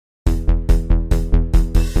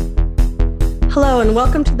Hello, and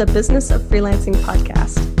welcome to the Business of Freelancing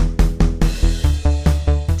podcast.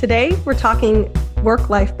 Today, we're talking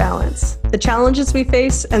work-life balance, the challenges we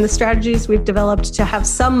face, and the strategies we've developed to have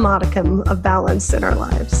some modicum of balance in our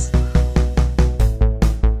lives.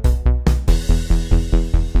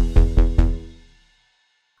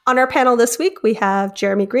 On our panel this week, we have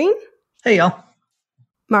Jeremy Green. Hey, y'all.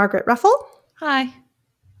 Margaret Ruffle. Hi.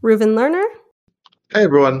 Reuven Lerner. Hey,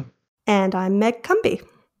 everyone. And I'm Meg Cumby.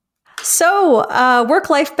 So,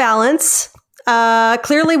 work-life balance.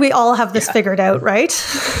 Clearly, we all have this figured out, right?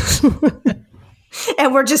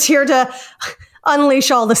 And we're just here to unleash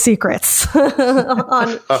all the secrets for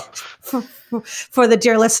the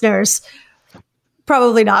dear listeners.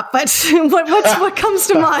 Probably not, but what comes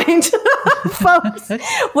to mind, folks,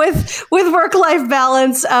 with work-life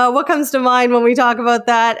balance? What comes to mind when we talk about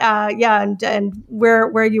that? And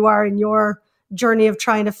where you are in your journey of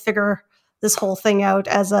trying to figure this whole thing out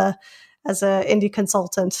as a indie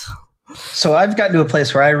consultant. So I've gotten to a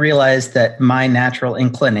place where I realize that my natural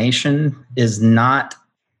inclination is not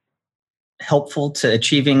helpful to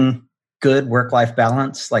achieving good work-life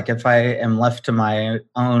balance. Like if I am left to my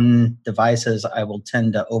own devices, I will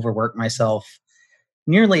tend to overwork myself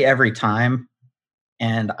nearly every time.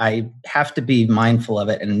 And I have to be mindful of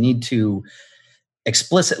it and need to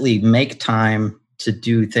explicitly make time to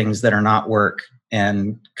do things that are not work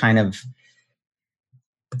and kind of,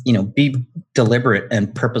 be deliberate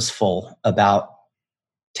and purposeful about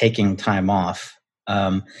taking time off.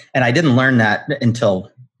 And I didn't learn that until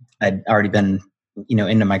I'd already been,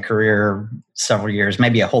 into my career several years,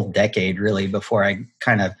 maybe a whole decade really, before I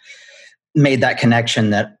kind of made that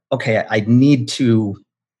connection that, okay, I need to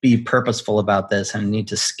be purposeful about this and need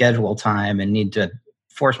to schedule time and need to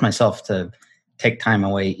force myself to take time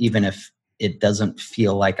away, even if it doesn't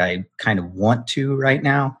feel like I kind of want to right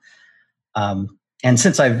now. And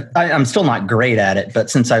since I'm still not great at it,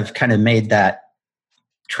 but since I've kind of made that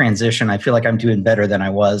transition, I feel like I'm doing better than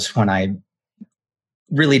I was when I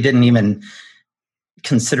really didn't even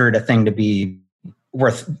consider it a thing to be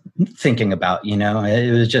worth thinking about.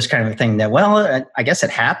 It was just kind of a thing that, well, I guess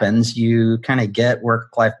it happens. You kind of get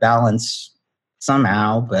work-life balance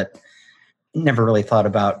somehow, but never really thought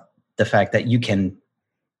about the fact that you can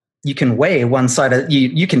weigh one side of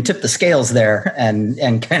you can tip the scales there and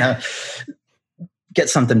kind of get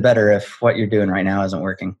something better if what you're doing right now isn't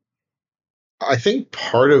working. I think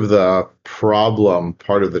part of the problem,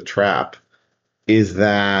 part of the trap, is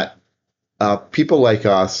that people like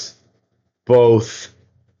us both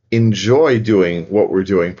enjoy doing what we're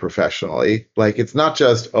doing professionally. Like, it's not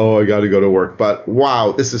just, oh, I got to go to work, but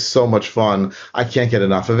wow, this is so much fun. I can't get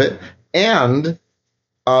enough of it. And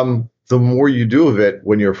the more you do of it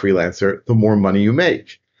when you're a freelancer, the more money you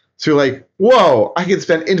make. So you're like, whoa, I can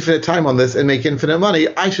spend infinite time on this and make infinite money.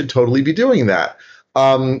 I should totally be doing that.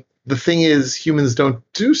 The thing is, humans don't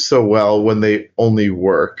do so well when they only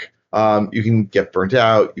work. You can get burnt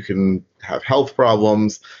out. You can have health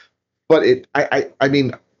problems. But I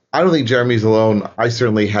don't think Jeremy's alone. I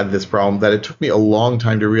certainly had this problem that it took me a long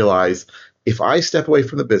time to realize if I step away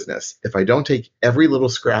from the business, if I don't take every little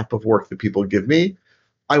scrap of work that people give me,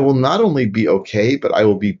 I will not only be okay, but I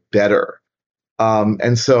will be better.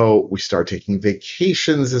 And so we start taking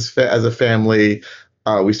vacations as a family.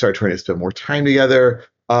 We start trying to spend more time together.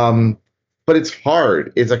 But it's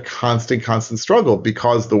hard. It's a constant struggle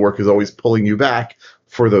because the work is always pulling you back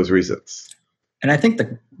for those reasons. And I think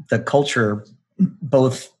the culture,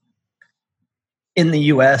 both in the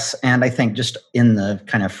US and I think just in the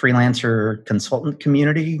kind of freelancer consultant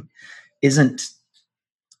community, isn't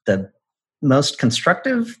the most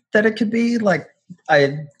constructive that it could be. Like,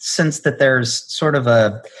 I sense that there's sort of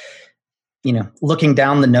a, looking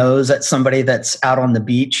down the nose at somebody that's out on the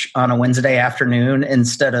beach on a Wednesday afternoon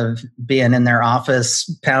instead of being in their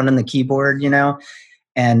office pounding the keyboard,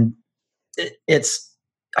 and it's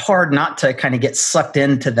hard not to kind of get sucked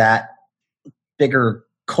into that bigger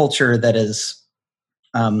culture that is,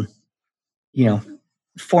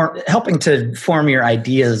 helping to form your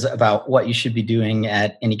ideas about what you should be doing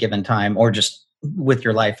at any given time or just with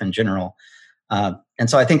your life in general. And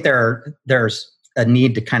so I think there's a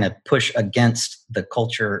need to kind of push against the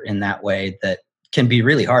culture in that way that can be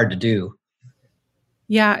really hard to do.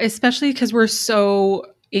 Yeah, especially because we're so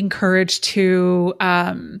encouraged to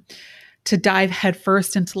dive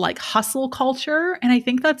headfirst into like hustle culture. And I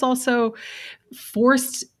think that's also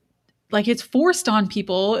forced, like it's forced on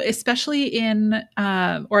people, especially in,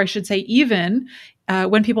 or I should say even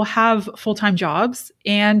when people have full-time jobs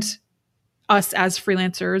and us as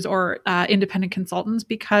freelancers or independent consultants,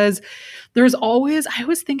 because there's always, I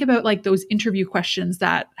always think about like those interview questions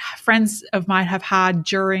that friends of mine have had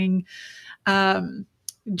during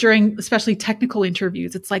during especially technical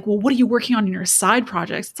interviews, it's like, well, what are you working on in your side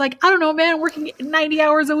projects? It's like, I don't know, man, I'm working 90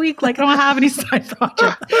 hours a week. Like, I don't have any side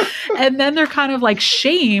projects. And then they're kind of like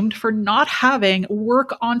shamed for not having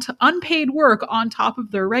unpaid work on top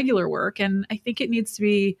of their regular work. And I think it needs to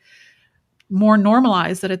be more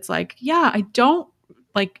normalized that it's like, yeah, I don't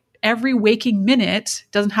like every waking minute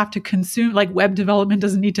doesn't have to consume, like web development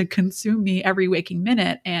doesn't need to consume me every waking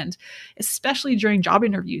minute. And especially during job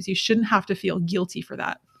interviews, you shouldn't have to feel guilty for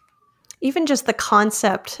that. Even just the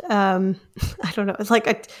concept, I don't know, it's like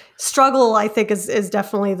a struggle, I think is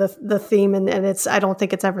definitely the theme. And I don't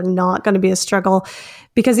think it's ever not going to be a struggle,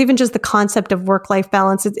 because even just the concept of work-life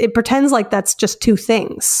balance, it pretends like that's just two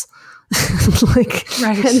things. Like,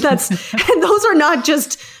 right. and those are not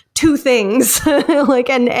just two things. Like,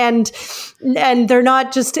 and they're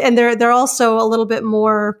not just, and they're also a little bit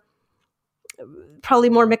more, probably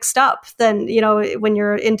more mixed up than, when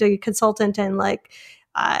you're into consultant and like,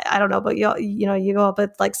 I don't know about you go,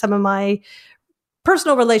 but like some of my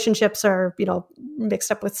personal relationships are,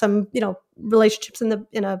 mixed up with some, relationships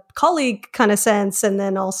in a colleague kind of sense. And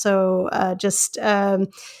then also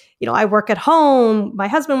I work at home, my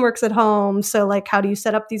husband works at home. So like, how do you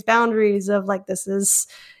set up these boundaries of like, this is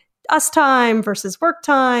us time versus work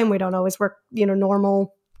time? We don't always work,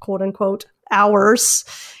 normal quote unquote hours,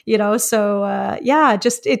 so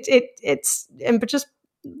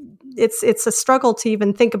it's a struggle to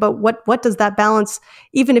even think about what does that balance,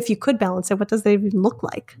 even if you could balance it, what does that even look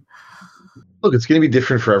like? Look, it's going to be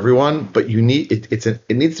different for everyone, but you need it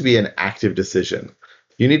needs to be an active decision.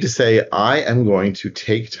 You need to say, I am going to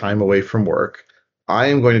take time away from work. I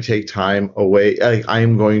am going to take time away. I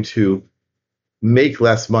am going to make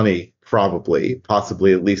less money, possibly,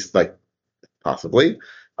 at least like possibly.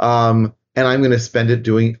 And I'm going to spend it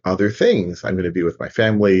doing other things. I'm going to be with my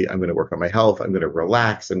family. I'm going to work on my health. I'm going to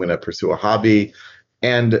relax. I'm going to pursue a hobby.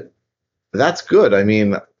 And that's good. I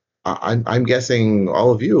mean, I'm guessing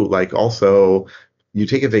all of you, like, also you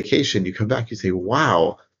take a vacation, you come back, you say,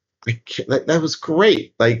 wow, that was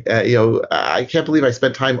great. Like, I can't believe I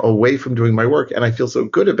spent time away from doing my work and I feel so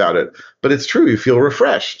good about it. But it's true. You feel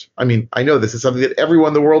refreshed. I mean, I know this is something that everyone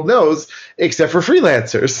in the world knows except for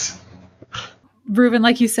freelancers. Reuven,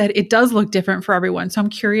 like you said, it does look different for everyone. So I'm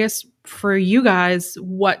curious for you guys,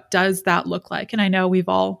 what does that look like? And I know we've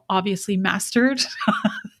all obviously mastered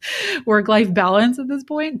work-life balance at this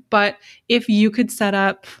point, but if you could set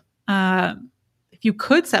up like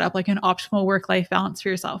an optimal work-life balance for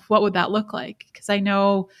yourself, what would that look like? Because I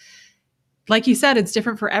know, like you said, it's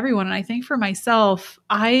different for everyone. And I think for myself,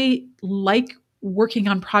 I like working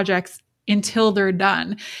on projects until they're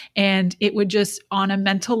done. And it would just, on a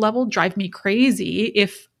mental level, drive me crazy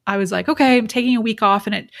if I was like, okay, I'm taking a week off.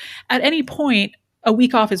 And at any point, a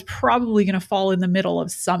week off is probably going to fall in the middle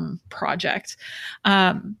of some project.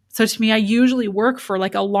 So to me, I usually work for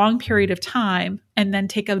like a long period of time and then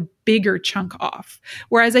take a bigger chunk off.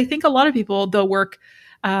 Whereas I think a lot of people, they'll work,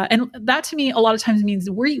 and that to me, a lot of times means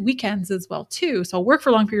weekends as well too. So I'll work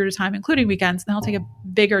for a long period of time, including weekends, and then I'll take a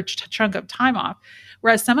bigger chunk of time off.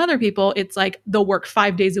 Whereas some other people, it's like they'll work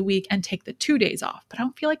 5 days a week and take the 2 days off. But I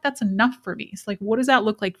don't feel like that's enough for me. So like, what does that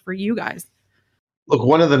look like for you guys? Look,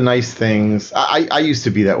 one of the nice things, I used to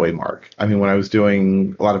be that way, Mark. I mean, when I was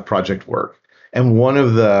doing a lot of project work, and one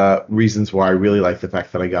of the reasons why I really like the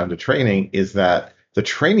fact that I got into training is that the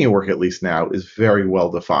training work, at least now, is very well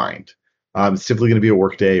defined. It's typically going to be a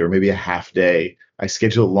work day or maybe a half day. I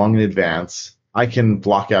schedule it long in advance. I can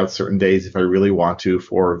block out certain days if I really want to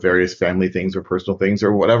for various family things or personal things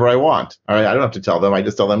or whatever I want. All right, I don't have to tell them. I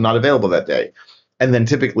just tell them I'm not available that day. And then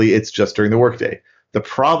typically it's just during the workday. The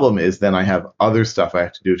problem is then I have other stuff I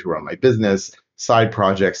have to do to run my business, side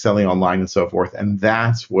projects, selling online and so forth. And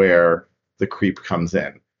that's where the creep comes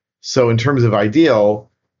in. So in terms of ideally,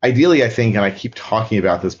 I think, and I keep talking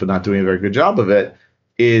about this but not doing a very good job of it,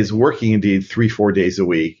 is working indeed 3-4 days a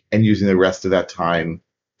week and using the rest of that time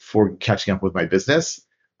for catching up with my business.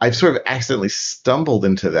 I've sort of accidentally stumbled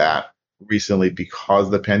into that recently because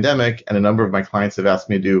of the pandemic, and a number of my clients have asked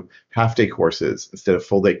me to do half-day courses instead of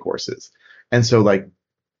full-day courses. And so like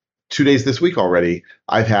 2 days this week already,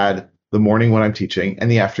 I've had the morning when I'm teaching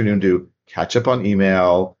and the afternoon to catch up on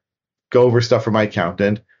email, go over stuff for my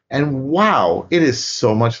accountant, and wow, it is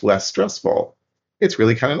so much less stressful. It's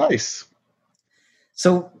really kind of nice.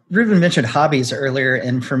 So Reuven mentioned hobbies earlier,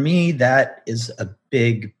 and for me, that is a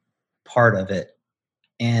big part of it.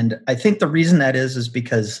 And I think the reason that is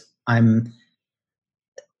because I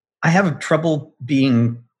have trouble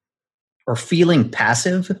being or feeling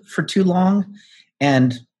passive for too long.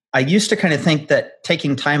 And I used to kind of think that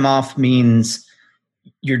taking time off means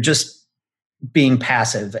you're just being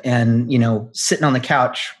passive and, sitting on the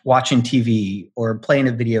couch watching TV or playing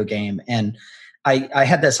a video game. And I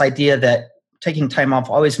had this idea that taking time off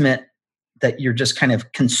always meant that you're just kind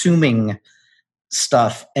of consuming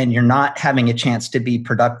stuff and you're not having a chance to be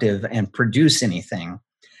productive and produce anything.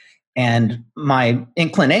 And my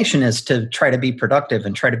inclination is to try to be productive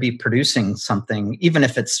and try to be producing something, even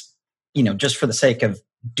if it's, just for the sake of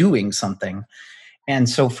doing something. And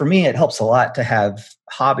so for me, it helps a lot to have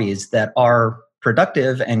hobbies that are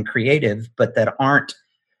productive and creative, but that aren't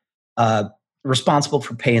responsible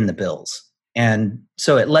for paying the bills. And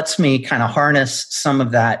so it lets me kind of harness some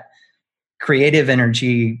of that creative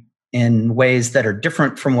energy in ways that are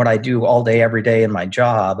different from what I do all day, every day in my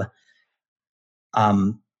job,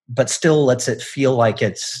 but still lets it feel like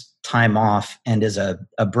it's time off and is a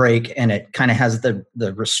break. And it kind of has the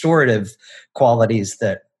restorative qualities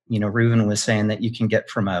that, Reuven was saying that you can get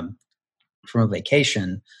from a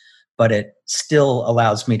vacation, but it still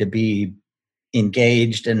allows me to be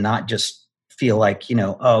engaged and not just feel like,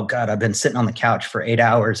 oh God, I've been sitting on the couch for 8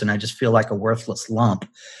 hours and I just feel like a worthless lump.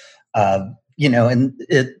 And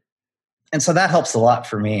so that helps a lot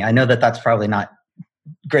for me. I know that that's probably not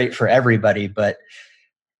great for everybody, but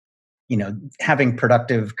having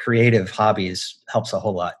productive, creative hobbies helps a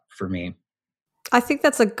whole lot for me. I think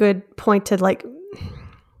that's a good point to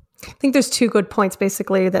I think there's two good points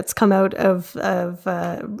basically that's come out of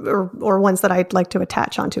or ones that I'd like to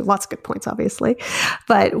attach onto. Lots of good points, obviously,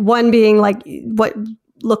 but one being like what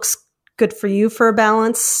looks good for you for a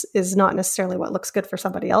balance is not necessarily what looks good for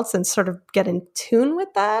somebody else, and sort of get in tune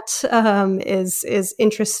with that is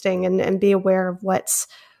interesting, and be aware of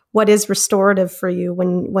what is restorative for you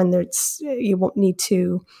when there's you won't need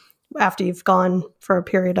to after you've gone for a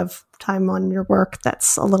period of time on your work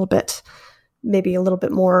that's maybe a little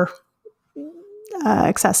bit more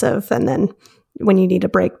excessive, and then when you need a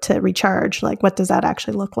break to recharge, like what does that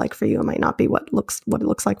actually look like for you? It might not be what it looks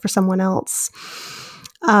like for someone else.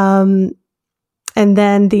 And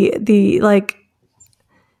then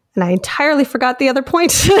and I entirely forgot the other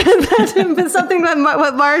point, but something that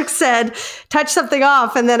what Mark said, touch something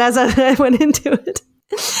off. And then as I went into it,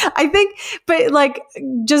 I think, but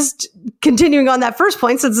just continuing on that first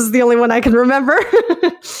point, since this is the only one I can remember,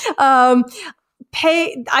 I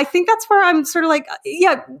think that's where I'm sort of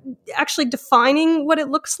actually defining what it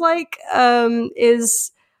looks like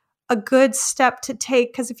is a good step to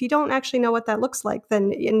take, because if you don't actually know what that looks like,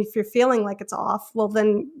 then, and if you're feeling like it's off, well,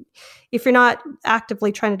 then if you're not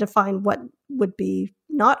actively trying to define what would be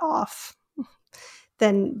not off,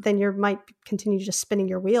 then you might continue just spinning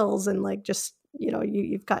your wheels and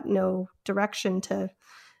you've got no direction to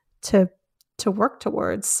work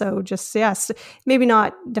towards. So just, yes, maybe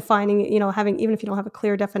not defining, having, even if you don't have a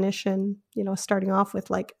clear definition, starting off with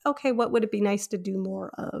okay, what would it be nice to do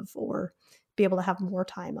more of, or be able to have more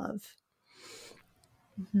time of?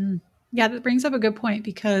 Mm-hmm. Yeah, that brings up a good point,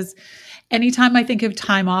 because anytime I think of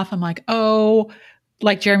time off, I'm like, oh,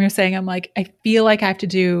 like Jeremy was saying, I'm like, I feel like I have to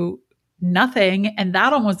do nothing. And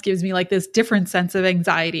that almost gives me this different sense of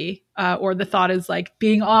anxiety. Or the thought is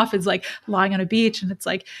being off is lying on a beach. And it's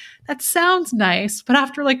that sounds nice. But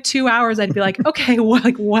after 2 hours, I'd be like, okay, what's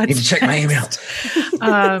need to check my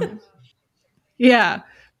emails. Yeah.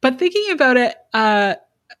 But thinking about it,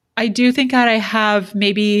 I do think that I have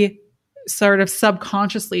maybe sort of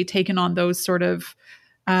subconsciously taken on those sort of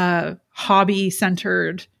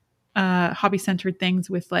hobby-centered things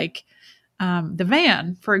with the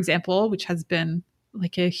van, for example, which has been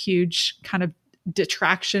a huge kind of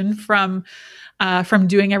detraction from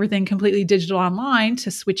doing everything completely digital online to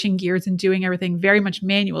switching gears and doing everything very much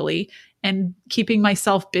manually and keeping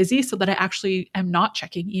myself busy so that I actually am not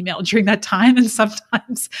checking email during that time. And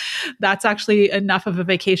sometimes that's actually enough of a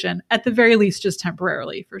vacation, at the very least, just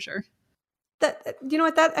temporarily, for sure. That,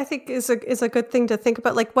 that I think is a good thing to think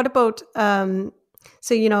about. What about,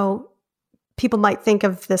 people might think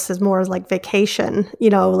of this as more as vacation,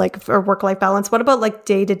 or work-life balance. What about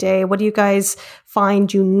day to day? What do you guys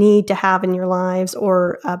find you need to have in your lives,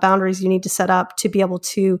 or boundaries you need to set up to be able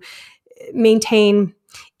to maintain,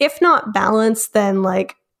 if not balance, then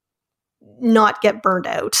not get burned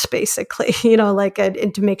out, basically,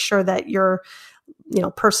 and to make sure that your,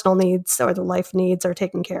 personal needs or the life needs are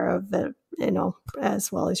taken care of,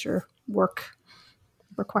 as well as your work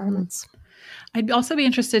requirements. I'd also be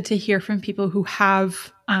interested to hear from people who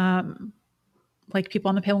have, people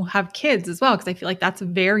on the panel who have kids as well, because I feel like that's a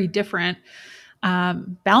very different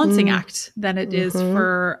balancing act than it is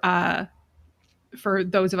for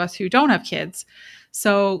those of us who don't have kids.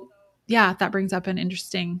 So yeah, that brings up an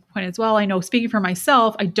interesting point as well. I know, speaking for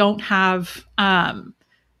myself, I don't have,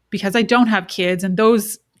 because I don't have kids, and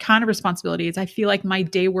those kind of responsibilities, I feel like my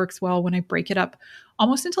day works well when I break it up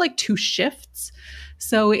almost into like 2 shifts.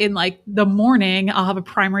 So in like the morning, I'll have a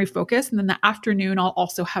primary focus, and then the afternoon, I'll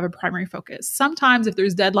also have a primary focus. Sometimes if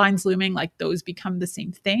there's deadlines looming, like those become the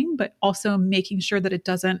same thing, but also making sure that it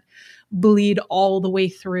doesn't bleed all the way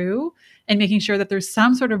through, and making sure that there's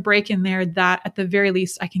some sort of break in there that at the very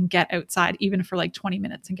least I can get outside even for like 20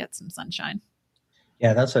 minutes and get some sunshine.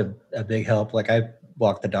 Yeah, that's a big help. Like I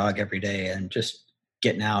walk the dog every day, and just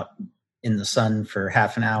getting out in the sun for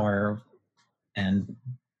half an hour and,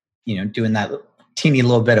 doing that teeny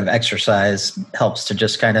little bit of exercise helps to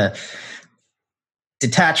just kind of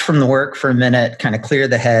detach from the work for a minute, kind of clear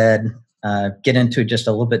the head, get into just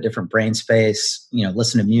a little bit different brain space,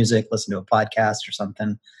 listen to music, listen to a podcast or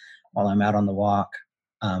something while I'm out on the walk.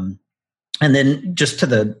 And then just to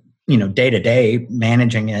the, day-to-day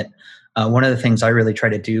managing it, one of the things I really try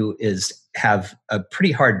to do is have a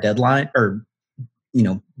pretty hard deadline or,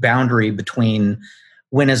 boundary between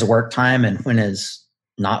when is work time and when is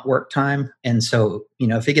not work time. And so,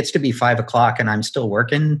 if it gets to be 5:00 and I'm still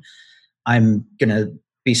working, I'm going to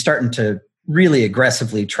be starting to really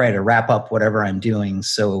aggressively try to wrap up whatever I'm doing.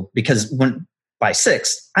 So, because by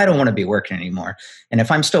 6, I don't want to be working anymore. And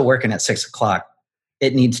if I'm still working at 6:00,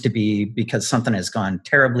 it needs to be because something has gone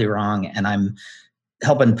terribly wrong and I'm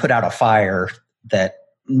helping put out a fire that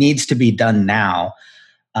needs to be done now.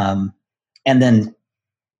 And then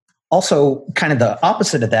also kind of the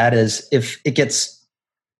opposite of that is if it gets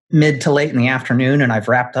mid to late in the afternoon and I've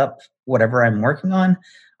wrapped up whatever I'm working on,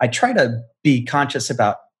 I try to be conscious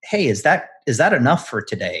about, hey, is that enough for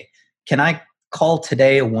today? Can I call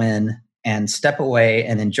today a win and step away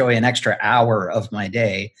and enjoy an extra hour of my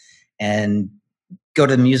day and go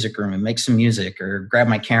to the music room and make some music, or grab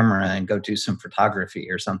my camera and go do some photography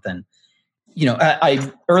or something?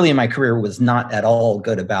 I early in my career was not at all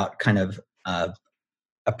good about kind of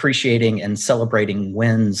appreciating and celebrating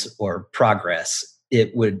wins or progress.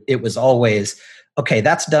 It was always, okay,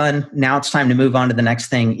 that's done. Now it's time to move on to the next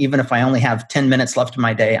thing. Even if I only have 10 minutes left of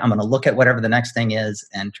my day, I'm going to look at whatever the next thing is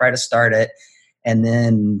and try to start it. And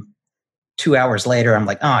then 2 hours later, I'm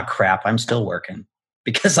like, oh crap, I'm still working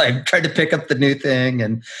because I tried to pick up the new thing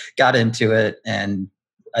and got into it. And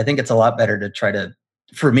I think it's a lot better to try to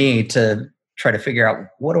figure out,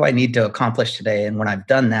 what do I need to accomplish today? And when I've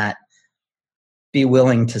done that, be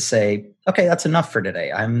willing to say, okay, that's enough for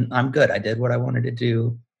today. I'm good. I did what I wanted to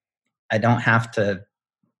do. I don't have to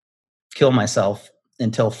kill myself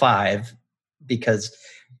until 5 because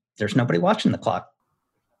there's nobody watching the clock.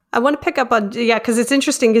 I want to pick up on, because it's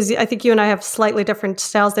interesting because I think you and I have slightly different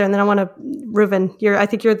styles there. And then I want to, Reuven, I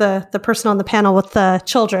think you're the person on the panel with the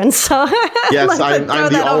children. So yes, I'm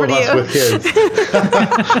the all of us with kids.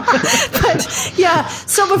 But yeah,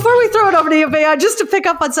 so before we throw it over to you, Bea, just to pick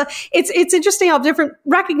up on stuff, it's interesting how different,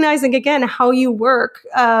 recognizing again how you work,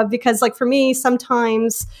 because like for me,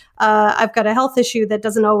 sometimes I've got a health issue that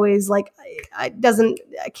doesn't always I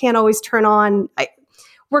can't always turn on.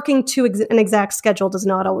 Working to an exact schedule does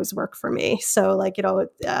not always work for me. So I've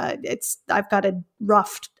got a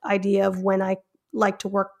rough idea of when I like to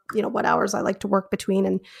work, what hours I like to work between,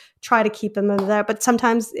 and try to keep them in there. But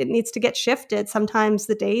sometimes it needs to get shifted. Sometimes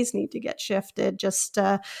the days need to get shifted,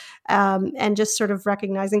 and just sort of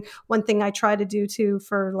recognizing. One thing I try to do too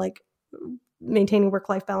for maintaining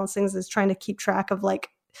work-life balance things is trying to keep track of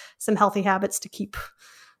some healthy habits to keep,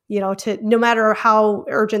 to no matter how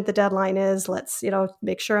urgent the deadline is, let's,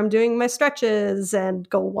 make sure I'm doing my stretches and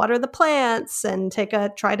go water the plants and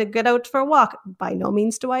try to get out for a walk. By no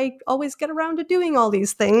means do I always get around to doing all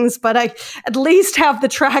these things, but I at least have the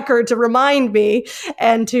tracker to remind me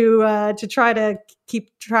and to try to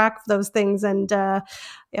keep track of those things, and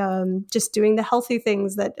just doing the healthy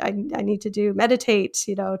things that I need to do, meditate,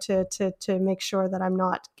 to make sure that I'm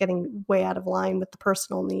not getting way out of line with the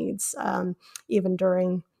personal needs, even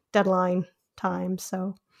during deadline time.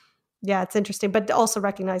 So yeah, it's interesting, but also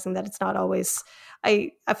recognizing that it's not always,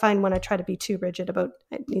 I find when I try to be too rigid about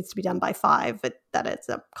it needs to be done by 5, that ends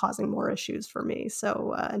up causing more issues for me.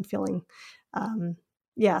 So, and feeling,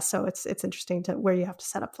 so it's interesting to where you have to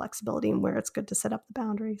set up flexibility and where it's good to set up the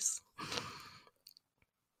boundaries.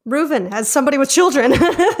 Reuven, as somebody with children.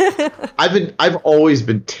 I've always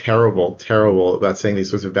been terrible about setting these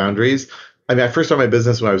sorts of boundaries. I mean, I first started my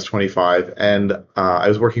business when I was 25, and I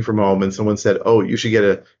was working from home, and someone said, oh, you should get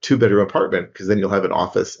a 2-bedroom apartment because then you'll have an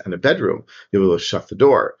office and a bedroom. You'll be able to shut the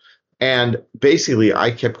door. And basically,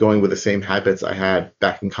 I kept going with the same habits I had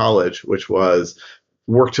back in college, which was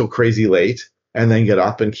work till crazy late and then get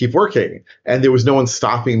up and keep working. And there was no one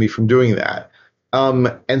stopping me from doing that.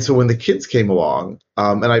 And so when the kids came along,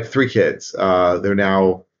 and I have 3 kids, they're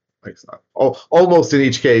now almost in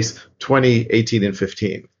each case, 20, 18, and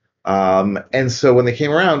 15. And so when they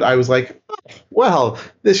came around, I was like, well,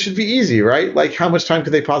 this should be easy, right? Like, how much time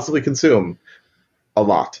could they possibly consume? A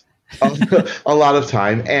lot. A lot of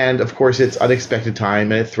time. And of course, it's unexpected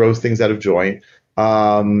time and it throws things out of joint.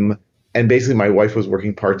 And basically, my wife was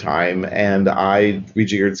working part time and I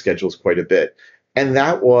rejiggered schedules quite a bit. And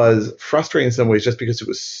that was frustrating in some ways just because it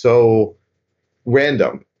was so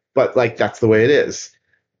random. But like, that's the way it is.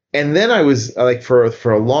 And then I was like, for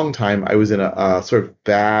a long time, I was in a sort of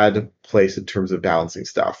bad place in terms of balancing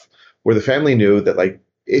stuff, where the family knew that like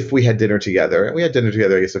if we had dinner together, and we had dinner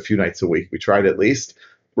together, I guess a few nights a week, we tried at least.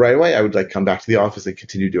 Right away, I would like come back to the office and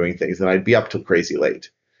continue doing things, and I'd be up till crazy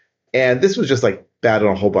late. And this was just like bad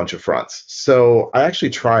on a whole bunch of fronts. So I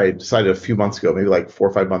actually decided a few months ago, maybe like 4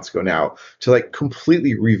 or 5 months ago now, to like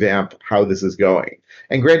completely revamp how this is going.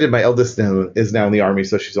 And granted, my eldest is now in the army,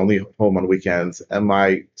 so she's only home on weekends. And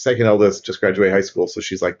my second eldest just graduated high school, so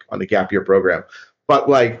she's like on a gap year program. But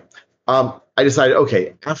like, I decided,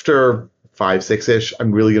 okay, after 5, 6-ish,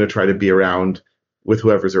 I'm really going to try to be around with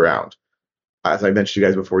whoever's around. As I mentioned to you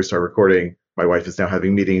guys before we start recording, my wife is now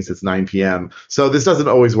having meetings. It's 9 p.m. So this doesn't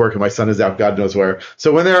always work, and my son is out God knows where.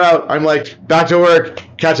 So when they're out, I'm like, back to work,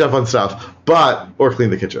 catch up on stuff, or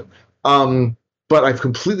clean the kitchen. But I've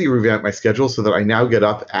completely revamped my schedule so that I now get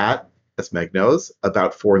up at, as Meg knows,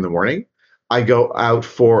 about 4 in the morning. I go out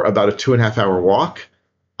for about a 2.5-hour walk.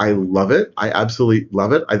 I love it. I absolutely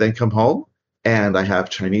love it. I then come home and I have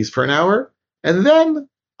Chinese for an hour. And then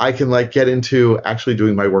I can like get into actually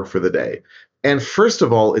doing my work for the day. And first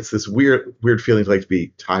of all, it's this weird feeling to like to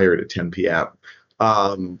be tired at 10 p.m.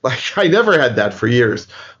 Like I never had that for years.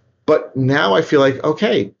 But now I feel like,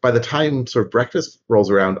 okay, by the time sort of breakfast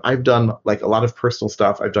rolls around, I've done like a lot of personal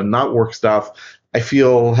stuff. I've done not work stuff. I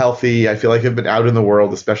feel healthy. I feel like I've been out in the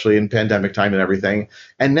world, especially in pandemic time and everything.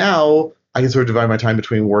 And now I can sort of divide my time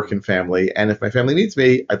between work and family. And if my family needs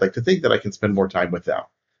me, I'd like to think that I can spend more time with them.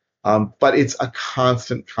 But it's a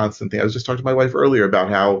constant thing. I was just talking to my wife earlier about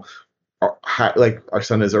how like our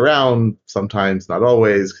son is around sometimes, not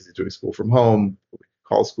always, because he's doing school from home,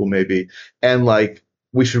 call school maybe, and like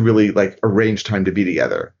we should really like arrange time to be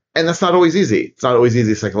together. And that's not always easy. It's not always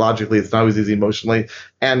easy psychologically. It's not always easy emotionally.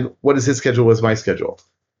 And what is his schedule? What's my schedule?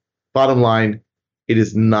 Bottom line, it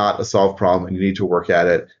is not a solved problem, and you need to work at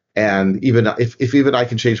it. And even if even I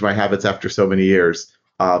can change my habits after so many years,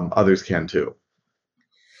 others can too.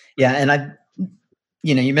 Yeah, and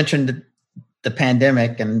you mentioned the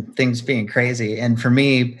pandemic and things being crazy. And for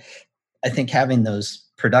me, I think having those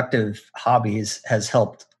productive hobbies has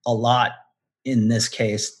helped a lot in this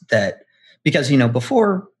case, that because,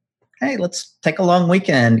 before, hey, let's take a long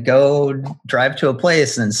weekend, go drive to a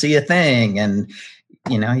place and see a thing. And,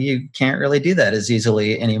 you can't really do that as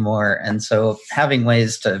easily anymore. And so having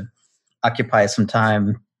ways to occupy some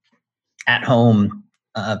time at home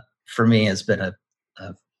for me has been a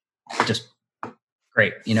just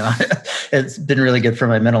great. It's been really good for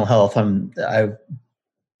my mental health. I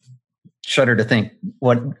shudder to think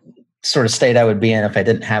what sort of state I would be in if I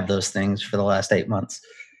didn't have those things for the last 8 months.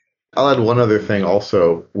 I'll add one other thing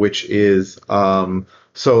also, which is, we're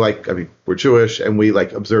Jewish and we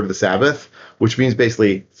like observe the Sabbath, which means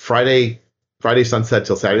basically Friday sunset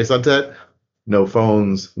till Saturday sunset, no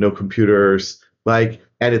phones, no computers, and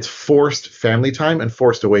it's forced family time and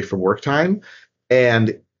forced away from work time.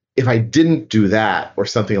 And if I didn't do that or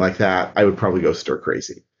something like that, I would probably go stir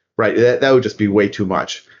crazy, right? That would just be way too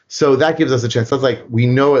much. So that gives us a chance. That's like, we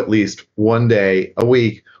know at least one day a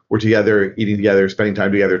week we're together, eating together, spending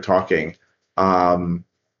time together, talking. Something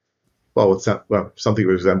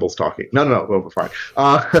resembles talking. No, we're fine.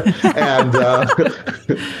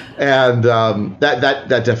 That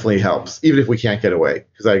definitely helps, even if we can't get away.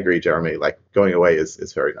 Because I agree, Jeremy, like going away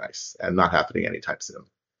is very nice and not happening anytime soon.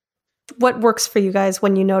 What works for you guys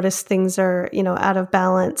when you notice things are, out of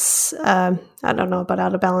balance? I don't know about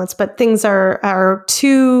out of balance, but things are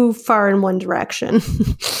too far in one direction.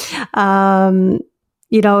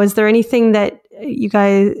 Is there anything that you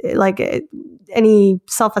guys like, any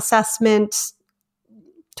self-assessment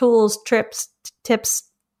tools, tips,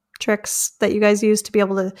 tricks that you guys use to be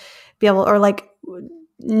able to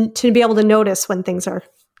notice when things are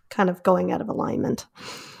kind of going out of alignment?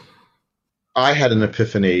 I had an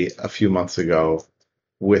epiphany a few months ago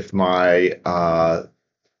with my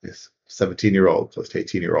 17-year-old, close to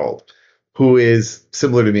 18-year-old, who is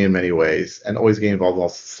similar to me in many ways and always getting involved in all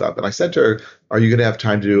this stuff. And I said to her, are you going to have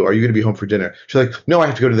time are you going to be home for dinner? She's like, no, I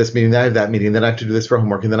have to go to this meeting, then I have that meeting, then I have to do this for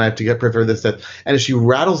homework, and then I have to get prepared this, that. And as she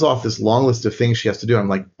rattles off this long list of things she has to do, I'm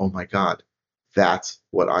like, oh my God, that's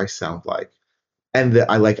what I sound like. and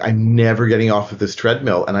that I'm never getting off of this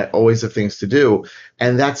treadmill and I always have things to do.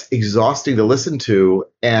 And that's exhausting to listen to.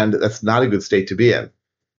 And that's not a good state to be in.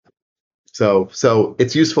 So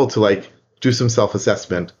it's useful to do some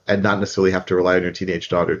self-assessment and not necessarily have to rely on your teenage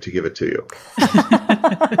daughter to give it to you.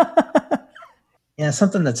 Yeah,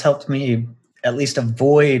 something that's helped me at least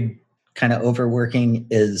avoid kind of overworking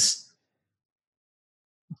is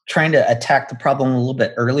trying to attack the problem a little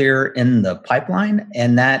bit earlier in the pipeline.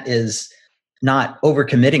 And that is not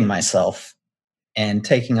overcommitting myself and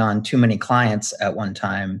taking on too many clients at one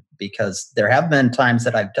time, because there have been times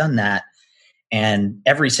that I've done that. And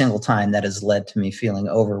every single time that has led to me feeling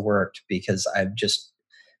overworked because I've just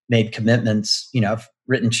made commitments, I've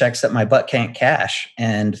written checks that my butt can't cash,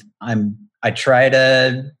 and I try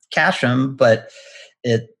to cash them, but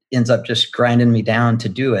it ends up just grinding me down to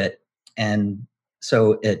do it. And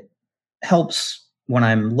so it helps when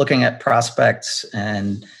I'm looking at prospects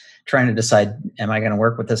and trying to decide, am I going to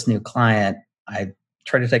work with this new client? I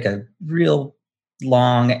try to take a real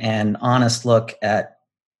long and honest look at,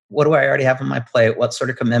 what do I already have on my plate? What sort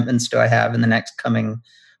of commitments do I have in the next coming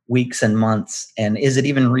weeks and months? And is it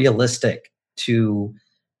even realistic to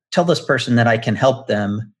tell this person that I can help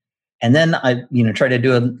them? And then I, try to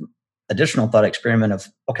do an additional thought experiment of,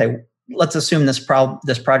 okay, let's assume this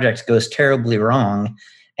project goes terribly wrong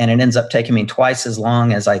and it ends up taking me twice as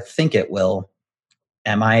long as I think it will.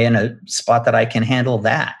 Am I in a spot that I can handle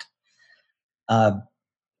that?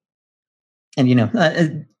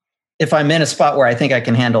 If I'm in a spot where I think I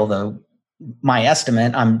can handle my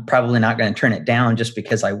estimate, I'm probably not going to turn it down just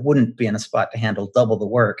because I wouldn't be in a spot to handle double the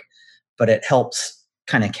work. But it helps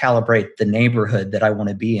kind of calibrate the neighborhood that I want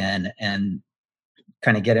to be in and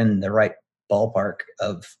kind of get in the right ballpark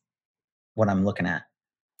of what I'm looking at.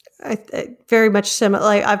 I very much similar.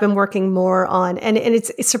 I've been working more on, and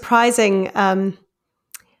it's surprising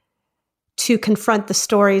to confront the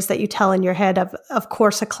stories that you tell in your head. Of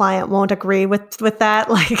course, a client won't agree with that.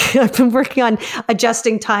 I've been working on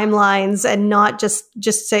adjusting timelines and not just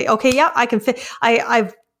say, okay, yeah, I can fit.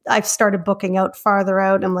 I've started booking out farther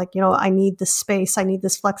out. I'm like, I need this space, I need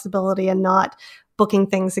this flexibility, and not booking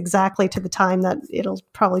things exactly to the time that it'll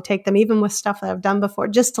probably take them, even with stuff that I've done before,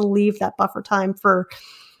 just to leave that buffer time for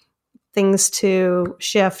things to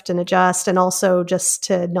shift and adjust, and also just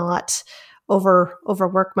to not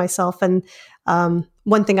overwork myself. And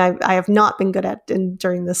one thing I have not been good at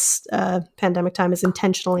during this pandemic time is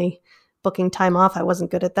intentionally booking time off. I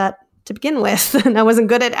wasn't good at that to begin with, and I wasn't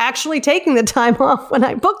good at actually taking the time off when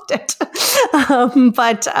I booked it.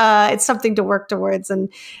 But it's something to work towards,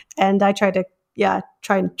 and I try to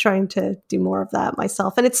trying to do more of that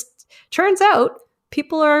myself. And turns out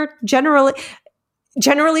people are generally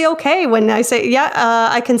okay when I say,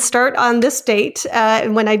 I can start on this date.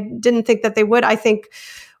 And when I didn't think that they would, I think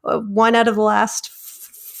one out of the last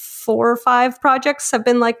 4 or 5 projects have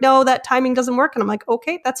been like, no, that timing doesn't work. And I'm like,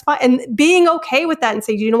 okay, that's fine. And being okay with that and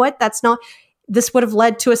say, you know what, this would have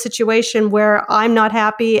led to a situation where I'm not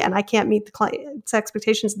happy and I can't meet the client's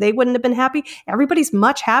expectations. They wouldn't have been happy. Everybody's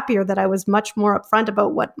much happier that I was much more upfront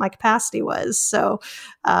about what my capacity was. So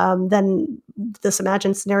then this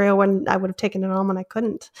imagined scenario when I would have taken it on when I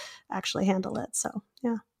couldn't actually handle it. So,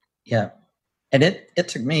 yeah. Yeah. And it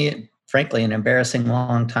took me, frankly, an embarrassing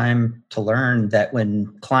long time to learn that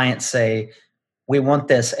when clients say, we want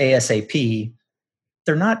this ASAP,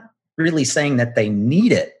 they're not really saying that they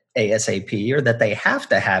need it ASAP or that they have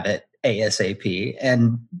to have it ASAP.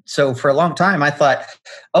 And so for a long time, I thought,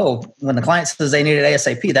 when the client says they need it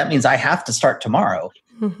ASAP, that means I have to start tomorrow.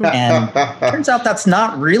 And turns out that's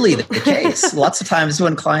not really the case. Lots of times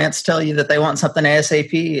when clients tell you that they want something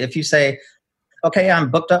ASAP, if you say, okay,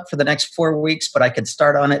 I'm booked up for the next 4 weeks, but I could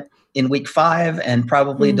start on it in week 5 and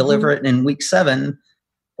probably deliver it in week 7,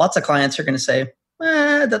 lots of clients are going to say,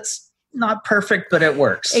 that's not perfect, but it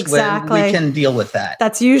works. Exactly. We can deal with that.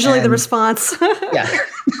 That's usually the response. Yeah.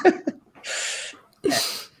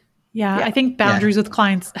 Yeah. I think boundaries with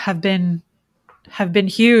clients have been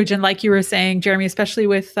huge. And like you were saying, Jeremy, especially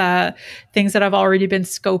with things that have already been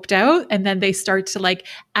scoped out, and then they start to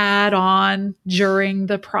add on during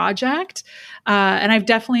the project. And I've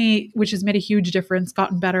definitely, which has made a huge difference,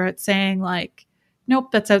 gotten better at saying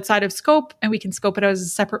nope, that's outside of scope, and we can scope it as a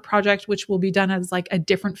separate project, which will be done as a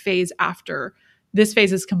different phase after this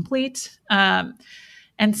phase is complete. And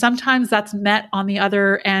sometimes that's met on the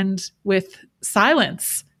other end with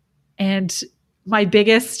silence. And my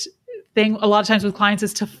biggest thing a lot of times with clients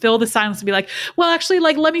is to fill the silence and be like, well, actually,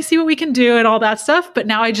 let me see what we can do and all that stuff. But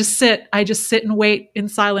now I just sit and wait in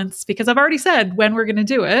silence because I've already said when we're going to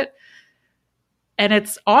do it. And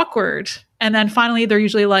it's awkward. And then finally they're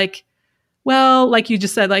usually like, well, like you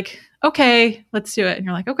just said, okay, let's do it. And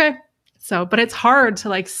you're like, okay. So, but it's hard to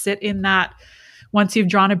like sit in that once you've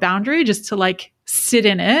drawn a boundary, just to like sit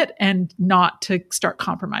in it and not to start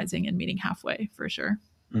compromising and meeting halfway, for sure.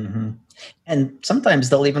 Mm-hmm. And sometimes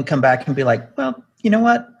they'll even come back and be like, well, you know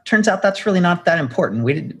what? Turns out that's really not that important.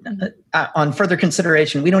 We did, on further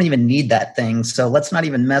consideration, we don't even need that thing. So let's not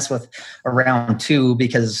even mess with a round 2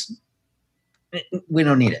 because we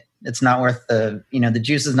don't need it. It's not worth the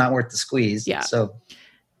juice is not worth the squeeze. Yeah. So.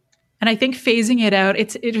 And I think phasing it out,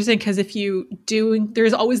 it's interesting because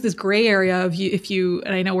there's always this gray area of if you,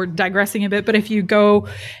 and I know we're digressing a bit, but if you go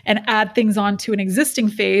and add things onto an existing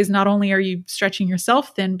phase, not only are you stretching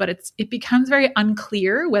yourself thin, but it becomes very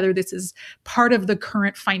unclear whether this is part of the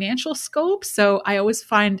current financial scope. So I always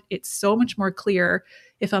find it's so much more clear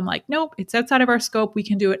if I'm like, nope, it's outside of our scope. We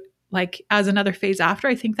can do it like as another phase after.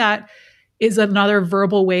 I think that is another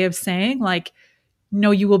verbal way of saying like,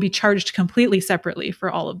 no, you will be charged completely separately for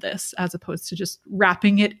all of this, as opposed to just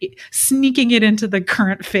sneaking it into the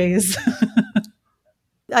current phase.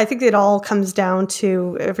 I think it all comes down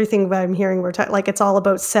to everything that I'm hearing. Like it's all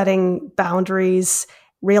about setting boundaries,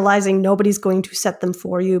 realizing nobody's going to set them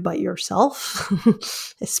for you but yourself,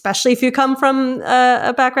 especially if you come from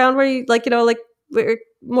a background where you like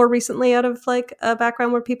more recently out of like a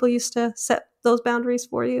background where people used to set those boundaries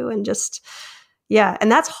for you and just, yeah. And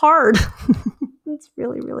that's hard. It's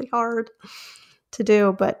really, really hard to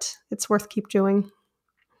do, but it's worth keep doing.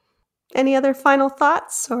 Any other final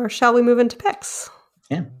thoughts, or shall we move into picks?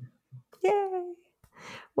 Yeah. Yay!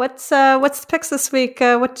 What's the picks this week?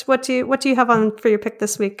 What do you have on for your pick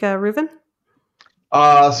this week, Reuven?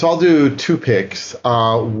 So I'll do 2 picks.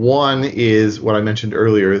 One is what I mentioned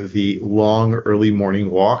earlier, the long early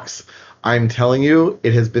morning walks. I'm telling you,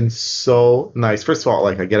 it has been so nice. First of all,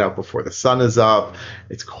 like I get out before the sun is up.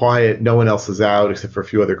 It's quiet. No one else is out except for a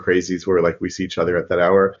few other crazies where like we see each other at that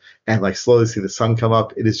hour and like slowly see the sun come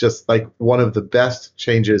up. It is just like one of the best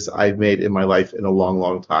changes I've made in my life in a long,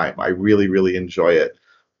 long time. I really, really enjoy it.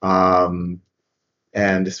 And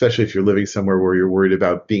especially if you're living somewhere where you're worried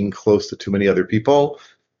about being close to too many other people.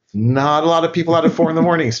 Not a lot of people out at 4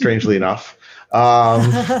 a.m, strangely enough.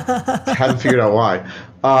 Haven't figured out why.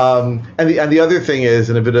 And the other thing is,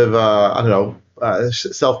 in a bit of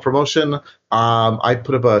self-promotion, I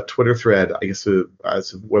put up a Twitter thread, I guess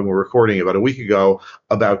as when we're recording about a week ago,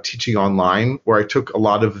 about teaching online, where I took a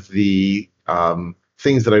lot of the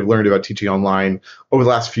things that I've learned about teaching online over the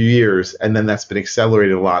last few years, and then that's been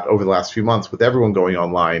accelerated a lot over the last few months with everyone going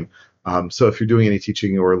online. So if you're doing any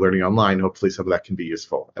teaching or learning online, hopefully some of that can be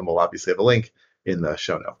useful. And we'll obviously have a link in the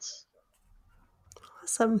show notes.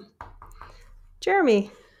 Awesome. Jeremy.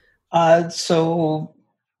 So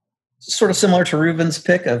sort of similar to Reuven's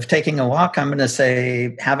pick of taking a walk, I'm going to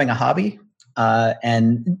say having a hobby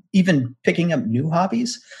and even picking up new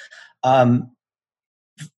hobbies.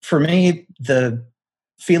 For me, the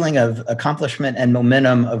feeling of accomplishment and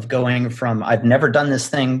momentum of going from I've never done this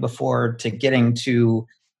thing before to getting to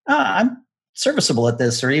I'm serviceable at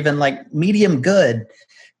this, or even like medium good,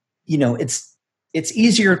 it's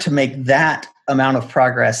easier to make that amount of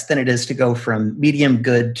progress than it is to go from medium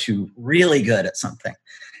good to really good at something.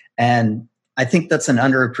 And I think that's an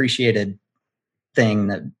underappreciated thing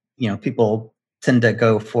that, people tend to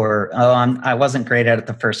go for, I wasn't great at it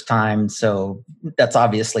the first time, so that's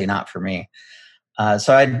obviously not for me.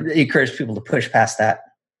 So I'd encourage people to push past that.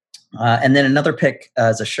 And then another pick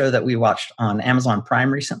is a show that we watched on Amazon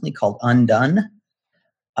Prime recently called Undone.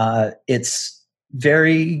 It's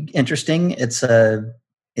very interesting. It's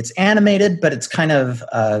animated, but it's kind of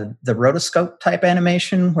the rotoscope type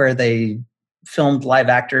animation where they filmed live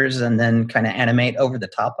actors and then kind of animate over the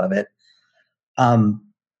top of it.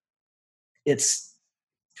 It's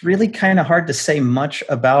really kind of hard to say much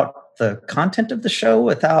about the content of the show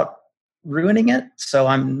without ruining it. So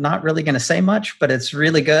I'm not really going to say much, but it's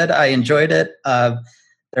really good. I enjoyed it. There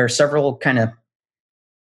are several kind of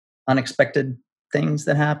unexpected things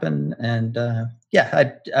that happen. And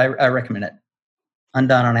I recommend it.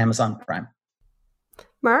 Undone on Amazon Prime.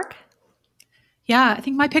 Mark? Yeah, I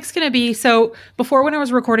think my pick's going to be, so before when I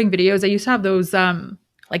was recording videos, I used to have those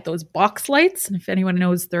like those box lights. And if anyone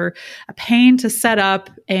knows, they're a pain to set up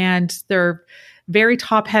and they're very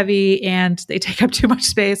top heavy and they take up too much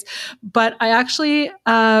space. But I actually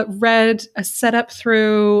read a setup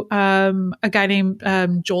through a guy named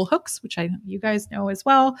Joel Hooks, which I know you guys know as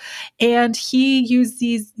well. And he uses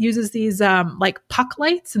these like puck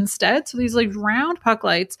lights instead. So these like round puck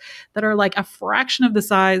lights that are like a fraction of the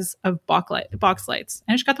size of box lights.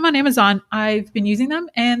 And I just got them on Amazon. I've been using them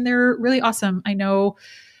and they're really awesome. I know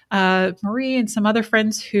Marie and some other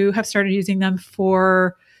friends who have started using them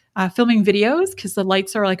for filming videos because the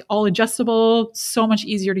lights are like all adjustable, so much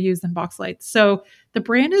easier to use than box lights. So the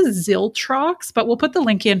brand is Ziltrox, but we'll put the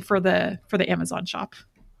link in for the Amazon shop.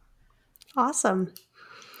 Awesome.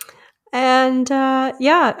 And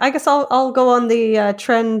I guess I'll go on the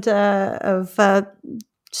trend of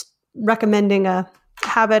recommending a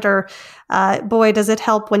habit, or boy, does it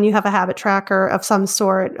help when you have a habit tracker of some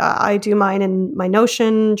sort. I do mine in my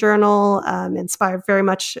Notion journal, inspired very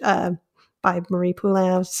much by Marie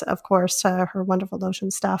Poulin, of course, her wonderful Notion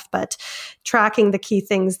stuff, but tracking the key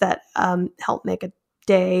things that help make a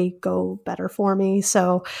day go better for me.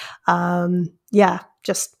 So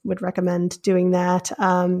just would recommend doing that.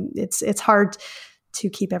 It's hard to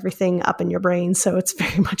keep everything up in your brain, so it's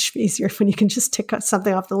very much easier when you can just tick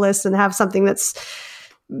something off the list and have something that's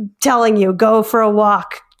telling you, go for a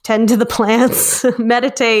walk, tend to the plants,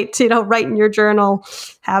 meditate, write in your journal,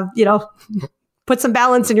 have, put some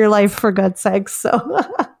balance in your life, for God's sakes. So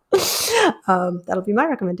that'll be my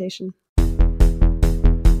recommendation.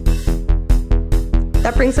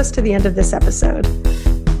 That brings us to the end of this episode.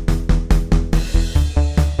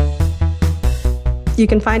 You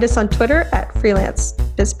can find us on Twitter at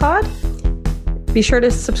FreelanceBizPod. Be sure to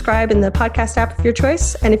subscribe in the podcast app of your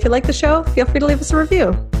choice. And if you like the show, feel free to leave us a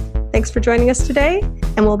review. Thanks for joining us today,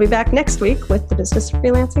 and we'll be back next week with the Business of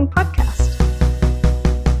Freelancing podcast.